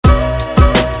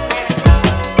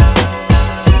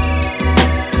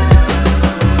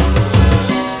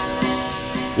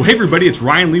Well, hey everybody, it's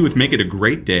Ryan Lee with Make It a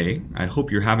Great Day. I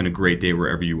hope you're having a great day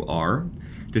wherever you are.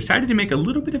 Decided to make a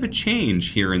little bit of a change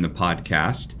here in the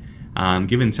podcast.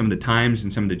 Given some of the times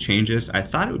and some of the changes, I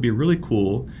thought it would be really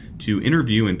cool to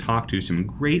interview and talk to some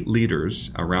great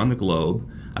leaders around the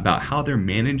globe about how they're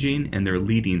managing and they're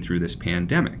leading through this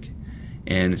pandemic.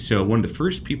 And so one of the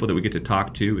first people that we get to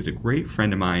talk to is a great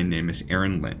friend of mine named Miss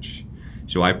Erin Lynch.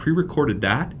 So I pre-recorded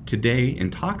that today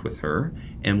and talked with her,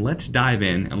 and let's dive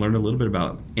in and learn a little bit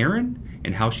about Erin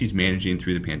and how she's managing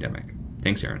through the pandemic.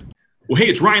 Thanks, Erin. Well, hey,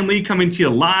 it's Ryan Lee coming to you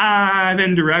live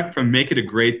and direct from Make It a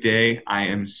Great Day. I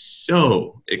am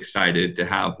so excited to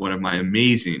have one of my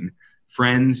amazing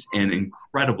friends and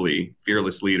incredibly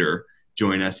fearless leader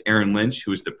join us, Erin Lynch,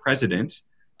 who is the president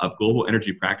of Global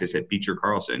Energy Practice at Beecher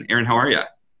Carlson. Erin, how are you?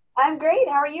 I'm great.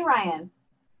 How are you, Ryan?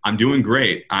 I'm doing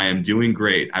great. I am doing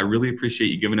great. I really appreciate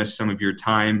you giving us some of your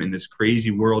time in this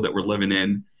crazy world that we're living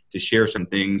in to share some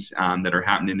things that are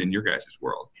happening in your guys'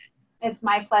 world. It's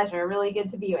my pleasure. Really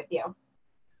good to be with you.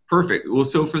 Perfect. Well,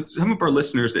 so for some of our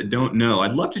listeners that don't know,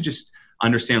 I'd love to just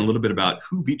understand a little bit about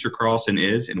who Beecher Carlson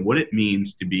is and what it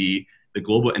means to be the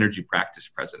Global Energy Practice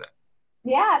President.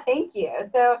 Yeah, thank you.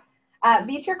 So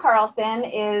Beecher Carlson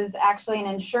is actually an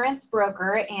insurance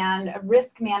broker and a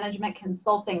risk management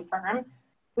consulting firm.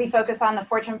 We focus on the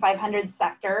Fortune 500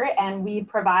 sector, and we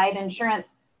provide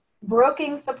insurance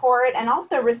broking support and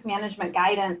also risk management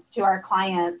guidance to our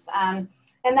clients. And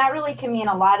that really can mean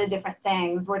a lot of different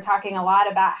things. We're talking a lot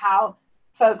about how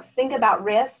folks think about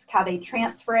risk, how they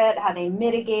transfer it, how they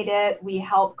mitigate it. We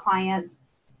help clients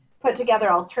put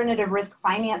together alternative risk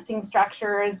financing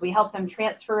structures. We help them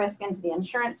transfer risk into the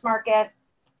insurance market.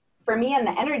 For me in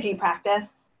the energy practice,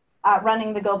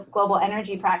 running the global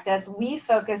energy practice, we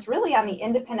focus really on the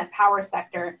independent power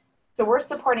sector. So we're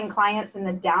supporting clients in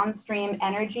the downstream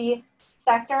energy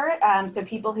sector, so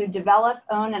people who develop,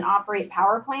 own, and operate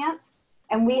power plants.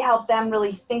 And we help them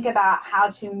really think about how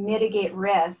to mitigate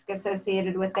risk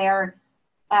associated with their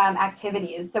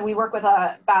activities. So we work with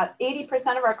about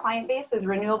 80% of our client base is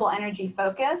renewable energy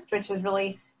focused, which is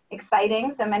really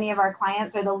exciting. So many of our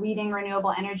clients are the leading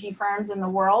renewable energy firms in the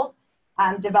world.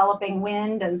 Developing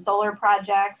wind and solar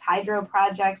projects, hydro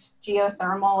projects,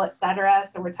 geothermal, et cetera.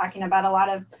 So we're talking about a lot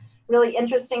of really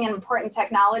interesting and important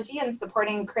technology and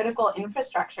supporting critical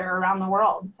infrastructure around the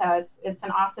world. So it's an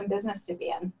awesome business to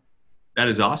be in. That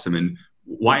is awesome. And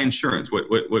why insurance?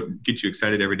 What gets you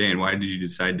excited every day, and why did you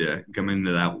decide to come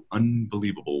into that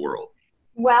unbelievable world?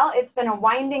 Well, it's been a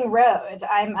winding road.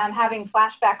 I'm having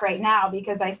flashback right now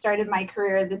because I started my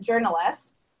career as a journalist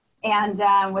and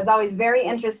was always very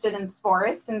interested in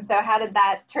sports. And so how did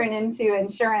that turn into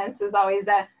insurance is always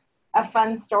a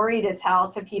fun story to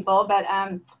tell to people. But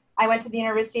I went to the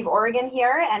University of Oregon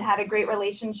here and had a great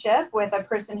relationship with a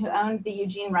person who owned the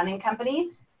Eugene Running Company.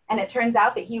 And it turns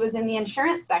out that he was in the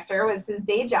insurance sector, was his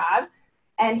day job.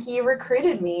 And he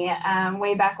recruited me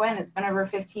way back when. It's been over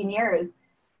 15 years.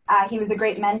 He was a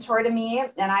great mentor to me,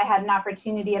 and I had an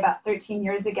opportunity about 13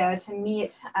 years ago to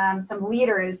meet some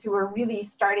leaders who were really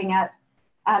starting at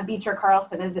Beecher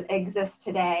Carlson as it exists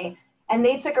today. And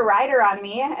they took a rider on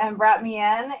me and brought me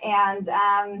in, and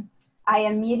I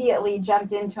immediately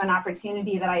jumped into an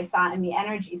opportunity that I saw in the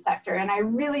energy sector. And I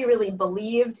really, really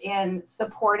believed in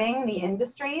supporting the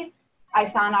industry. I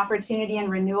saw an opportunity in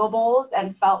renewables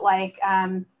and felt like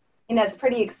it's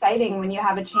pretty exciting when you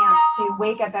have a chance to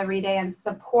wake up every day and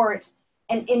support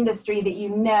an industry that you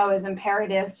know is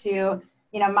imperative to,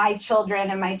 my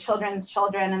children and my children's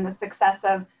children and the success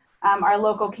of our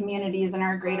local communities and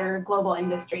our greater global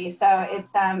industry. So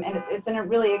it's a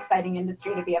really exciting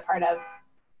industry to be a part of.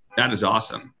 That is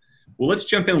awesome. Well, let's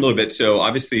jump in a little bit. So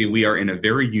obviously we are in a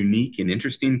very unique and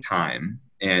interesting time.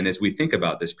 And as we think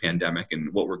about this pandemic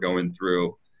and what we're going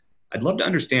through, I'd love to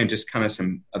understand just kind of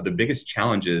some of the biggest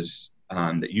challenges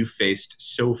that you've faced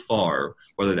so far,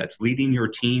 whether that's leading your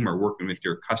team or working with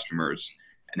your customers.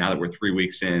 And now that we're 3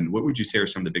 weeks in, what would you say are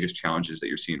some of the biggest challenges that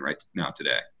you're seeing right now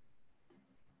today?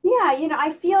 Yeah,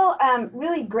 I feel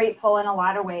really grateful in a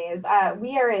lot of ways.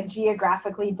 We are a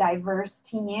geographically diverse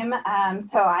team.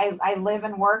 So I live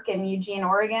and work in Eugene,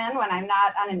 Oregon when I'm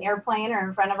not on an airplane or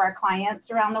in front of our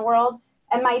clients around the world.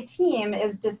 And my team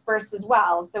is dispersed as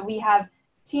well. So we have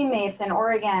teammates in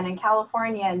Oregon and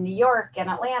California and New York and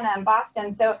Atlanta and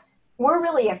Boston. So we're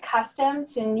really accustomed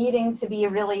to needing to be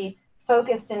really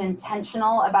focused and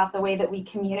intentional about the way that we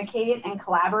communicate and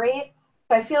collaborate.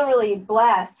 So I feel really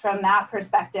blessed from that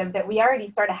perspective that we already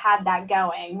sort of had that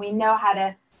going. We know how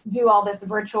to do all this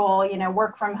virtual,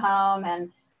 work from home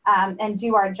and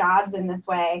do our jobs in this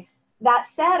way. That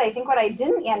said, I think what I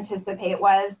didn't anticipate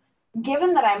was,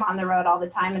 given that I'm on the road all the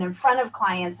time and in front of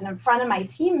clients and in front of my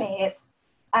teammates,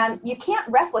 you can't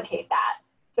replicate that.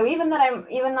 So even though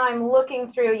I'm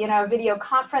looking through, a video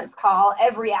conference call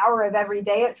every hour of every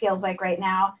day, it feels like right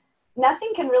now,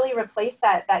 nothing can really replace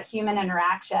that human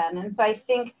interaction. And so I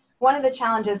think one of the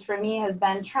challenges for me has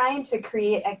been trying to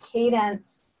create a cadence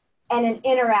and an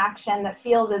interaction that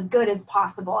feels as good as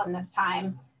possible in this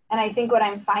time. And I think what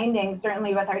I'm finding,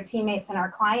 certainly with our teammates and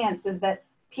our clients, is that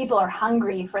people are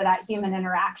hungry for that human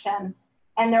interaction.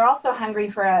 And they're also hungry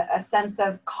for a sense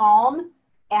of calm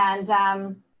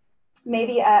and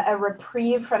maybe a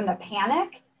reprieve from the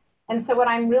panic. And so what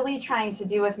I'm really trying to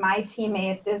do with my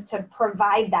teammates is to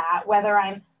provide that, whether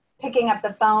I'm picking up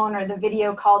the phone or the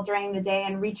video call during the day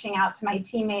and reaching out to my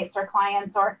teammates or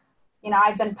clients, or,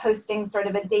 I've been posting sort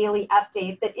of a daily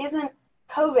update that isn't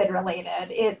COVID related.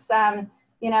 It's,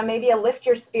 maybe a lift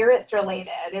your spirits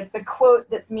related. It's a quote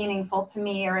that's meaningful to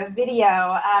me, or a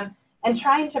video, and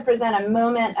trying to present a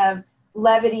moment of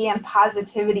levity and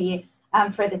positivity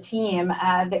for the team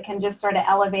that can just sort of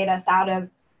elevate us out of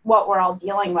what we're all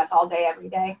dealing with all day, every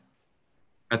day.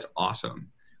 That's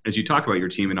awesome. As you talk about your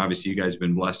team, and obviously you guys have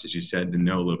been blessed, as you said, to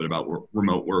know a little bit about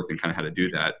remote work and kind of how to do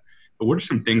that. But what are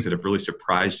some things that have really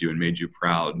surprised you and made you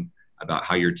proud about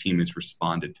how your team has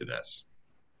responded to this?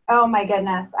 Oh my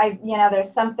goodness.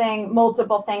 There's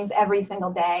multiple things every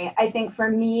single day. I think for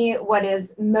me, what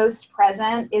is most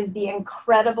present is the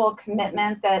incredible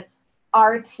commitment that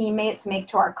our teammates make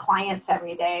to our clients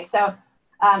every day. So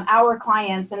our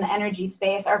clients in the energy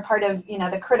space are part of,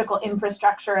 the critical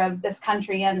infrastructure of this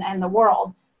country and the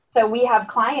world. So we have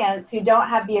clients who don't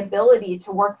have the ability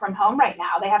to work from home right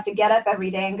now. They have to get up every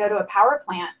day and go to a power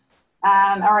plant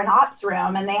or an ops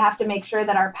room, and they have to make sure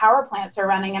that our power plants are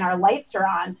running and our lights are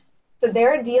on. So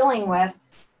they're dealing with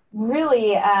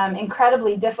really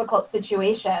incredibly difficult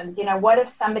situations. What if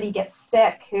somebody gets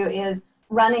sick who is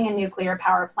running a nuclear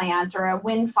power plant or a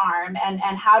wind farm, and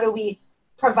how do we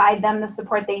provide them the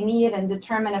support they need and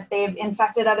determine if they've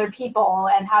infected other people,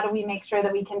 and how do we make sure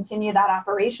that we continue that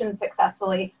operation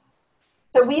successfully?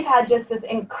 So we've had just this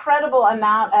incredible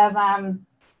amount of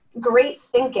great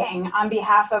thinking on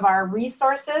behalf of our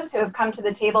resources who have come to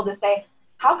the table to say,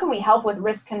 how can we help with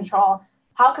risk control?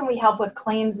 How can we help with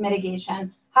claims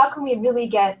mitigation? How can we really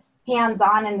get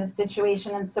hands-on in this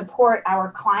situation and support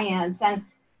our clients? And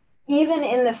even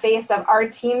in the face of our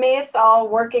teammates all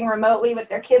working remotely with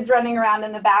their kids running around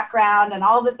in the background and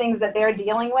all the things that they're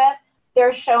dealing with,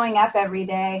 they're showing up every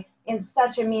day in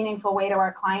such a meaningful way to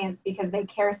our clients because they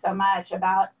care so much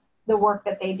about the work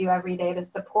that they do every day to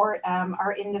support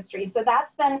our industry. So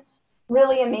that's been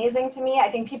really amazing to me.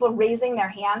 I think people raising their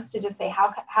hands to just say,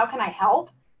 how can I help?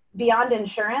 Beyond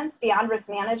insurance, beyond risk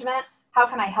management, how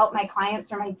can I help my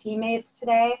clients or my teammates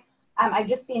today? I've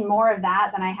just seen more of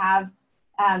that than I have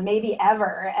maybe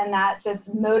ever. And that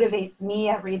just motivates me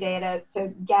every day to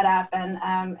get up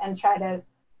and try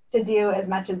to do as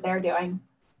much as they're doing.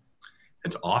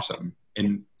 That's awesome.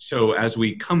 And so as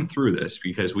we come through this,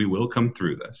 because we will come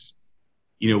through this,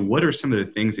 what are some of the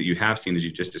things that you have seen as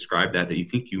you just described that you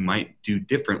think you might do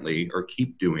differently or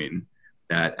keep doing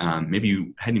that maybe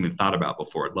you hadn't even thought about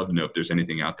before? I'd love to know if there's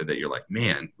anything out there that you're like,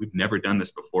 man, we've never done this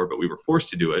before, but we were forced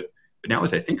to do it. But now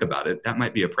as I think about it, that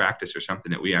might be a practice or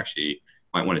something that we actually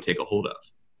might want to take a hold of.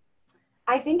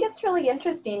 I think it's really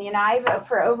interesting. I've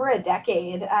for over a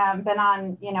decade been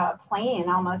on, a plane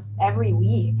almost every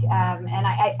week. And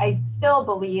I still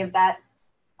believe that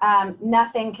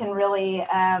nothing can really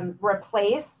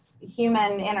replace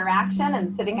human interaction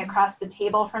and sitting across the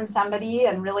table from somebody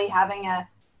and really having a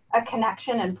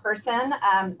connection in person.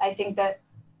 I think that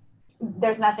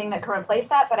there's nothing that can replace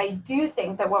that, but I do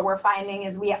think that what we're finding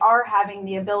is we are having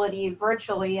the ability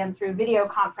virtually and through video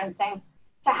conferencing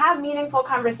to have meaningful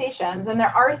conversations. And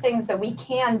there are things that we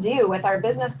can do with our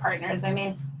business partners. I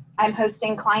mean, I'm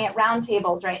hosting client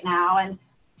roundtables right now and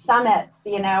summits,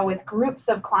 with groups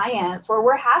of clients where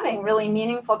we're having really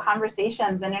meaningful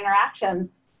conversations and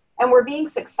interactions. And we're being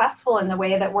successful in the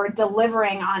way that we're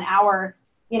delivering on our,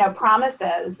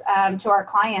 promises to our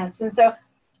clients. And so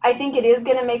I think it is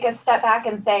going to make us step back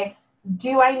and say,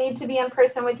 do I need to be in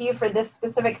person with you for this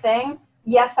specific thing?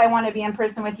 Yes, I want to be in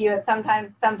person with you at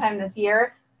sometime this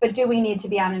year, but do we need to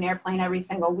be on an airplane every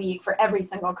single week for every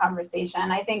single conversation?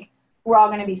 I think we're all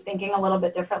going to be thinking a little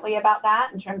bit differently about that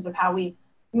in terms of how we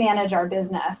manage our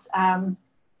business. And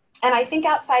I think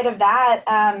outside of that,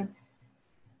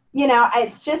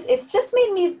 it's just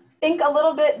made me think a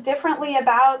little bit differently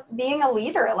about being a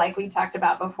leader, like we talked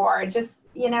about before. Just,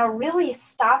 really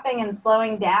stopping and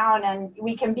slowing down, and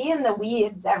we can be in the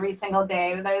weeds every single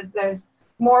day. There's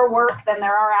more work than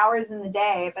there are hours in the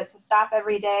day, but to stop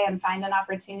every day and find an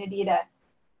opportunity to,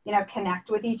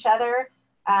 connect with each other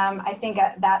I think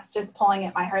that's just pulling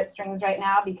at my heartstrings right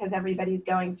now because everybody's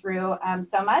going through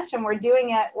so much, and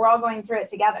we're all going through it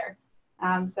together.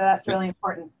 So that's really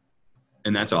important.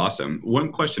 And that's awesome.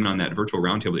 One question on that virtual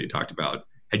roundtable that you talked about,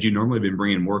 had you normally been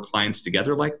bringing more clients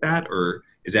together like that, or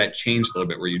is that changed a little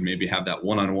bit where you'd maybe have that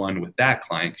one-on-one with that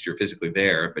client because you're physically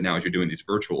there, but now as you're doing these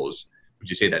virtuals, would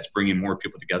you say that's bringing more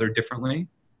people together differently?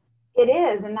 It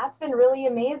is, and that's been really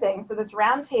amazing. So this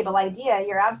roundtable idea,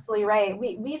 you're absolutely right.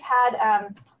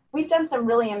 We've done some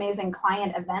really amazing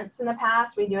client events in the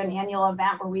past. We do an annual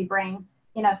event where we bring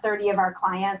 30 of our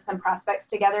clients and prospects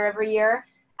together every year.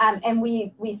 And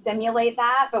we simulate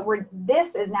that, but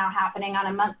this is now happening on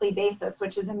a monthly basis,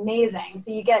 which is amazing.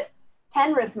 So you get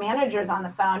 10 risk managers on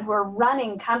the phone who are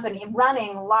running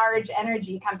large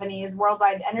energy companies,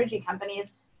 worldwide energy companies,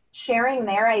 sharing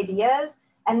their ideas.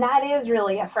 And that is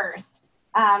really a first.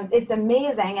 It's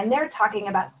amazing. And they're talking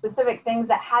about specific things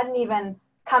that hadn't even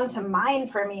come to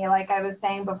mind for me, like I was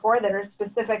saying before, that are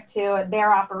specific to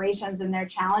their operations and their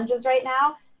challenges right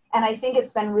now. And I think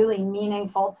it's been really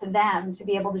meaningful to them to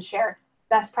be able to share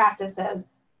best practices,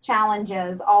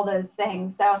 challenges, all those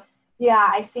things. So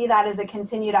yeah, I see that as a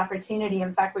continued opportunity.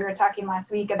 In fact, we were talking last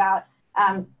week about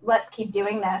let's keep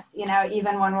doing this,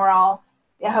 even when we're all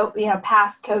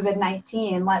past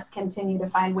COVID-19, let's continue to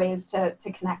find ways to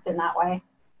connect in that way.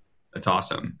 That's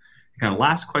awesome. Kind of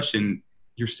last question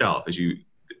yourself, as you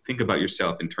think about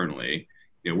yourself internally,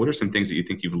 what are some things that you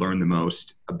think you've learned the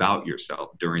most about yourself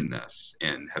during this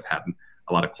and have had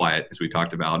a lot of quiet, as we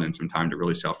talked about, and some time to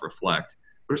really self-reflect?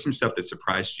 What are some stuff that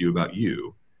surprised you about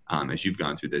you as you've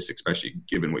gone through this, especially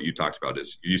given what you talked about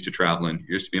is you're used to traveling,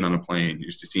 you're used to being on a plane, you're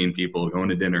used to seeing people, going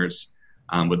to dinners.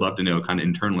 Would love to know kind of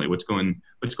internally what's going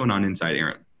on inside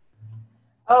Erin.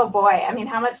 Oh boy. I mean,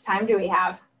 how much time do we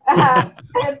have?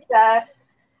 It's,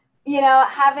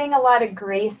 having a lot of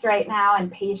grace right now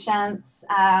and patience,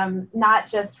 not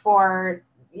just for,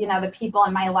 the people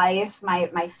in my life,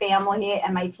 my family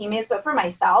and my teammates, but for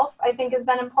myself, I think has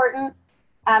been important.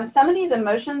 Some of these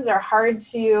emotions are hard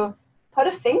to put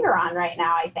a finger on right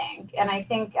now, I think. And I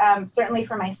think certainly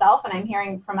for myself, and I'm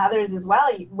hearing from others as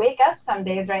well, you wake up some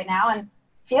days right now and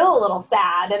feel a little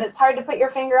sad, and it's hard to put your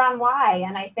finger on why.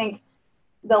 And I think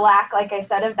the lack, like I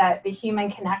said, of the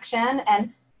human connection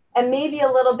and maybe a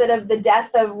little bit of the death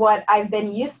of what I've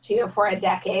been used to for a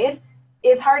decade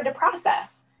is hard to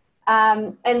process.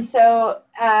 And so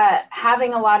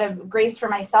having a lot of grace for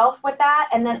myself with that,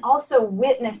 and then also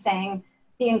witnessing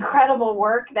the incredible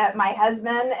work that my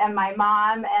husband and my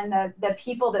mom and the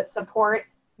people that support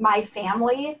my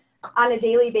family on a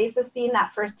daily basis, seeing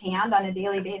that firsthand on a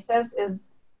daily basis is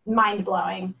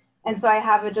mind-blowing. And so I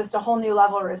have just a whole new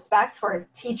level of respect for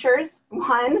teachers,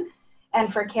 one,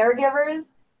 and for caregivers.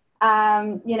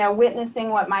 Witnessing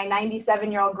what my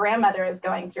 97-year-old grandmother is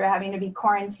going through, having to be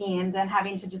quarantined and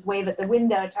having to just wave at the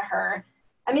window to her.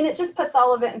 I mean, it just puts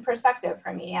all of it in perspective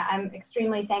for me. I'm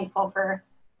extremely thankful for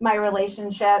my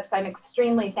relationships. I'm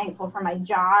extremely thankful for my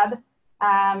job,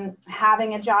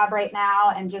 having a job right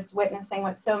now and just witnessing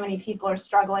what so many people are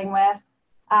struggling with.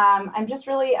 I'm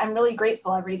really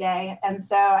grateful every day. And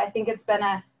so I think it's been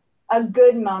a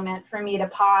good moment for me to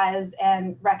pause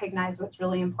and recognize what's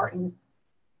really important.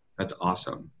 That's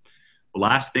awesome. The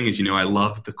last thing is, I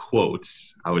love the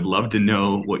quotes. I would love to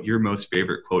know what your most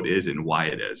favorite quote is and why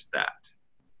it is that.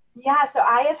 Yeah, so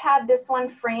I have had this one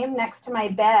framed next to my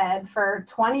bed for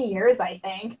 20 years, I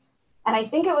think. And I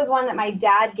think it was one that my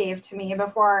dad gave to me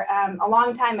before, a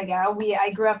long time ago.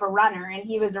 I grew up a runner and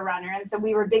he was a runner. And so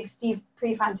we were big Steve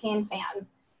Prefontaine fans.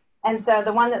 And so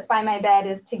the one that's by my bed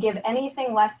is, to give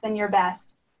anything less than your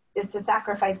best is to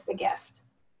sacrifice the gift.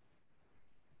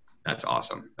 That's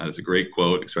awesome. That is a great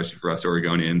quote, especially for us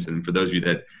Oregonians. And for those of you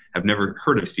that have never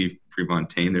heard of Steve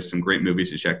Prefontaine, there's some great movies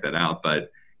to check that out.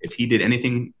 But if he did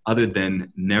anything other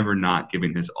than never not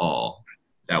giving his all,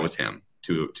 that was him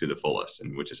to the fullest,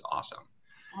 and which is awesome.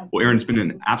 Well, Erin, it's been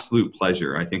an absolute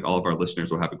pleasure. I think all of our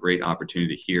listeners will have a great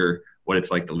opportunity to hear what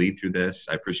it's like to lead through this.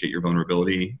 I appreciate your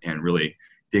vulnerability and really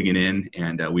digging in,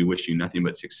 and we wish you nothing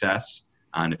but success.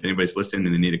 And if anybody's listening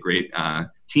and they need a great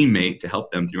teammate to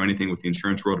help them through anything with the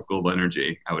insurance world of global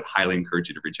energy, I would highly encourage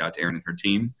you to reach out to Erin and her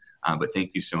team. But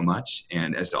thank you so much.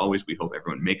 And as always, we hope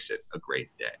everyone makes it a great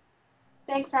day.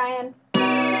 Thanks,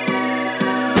 Ryan.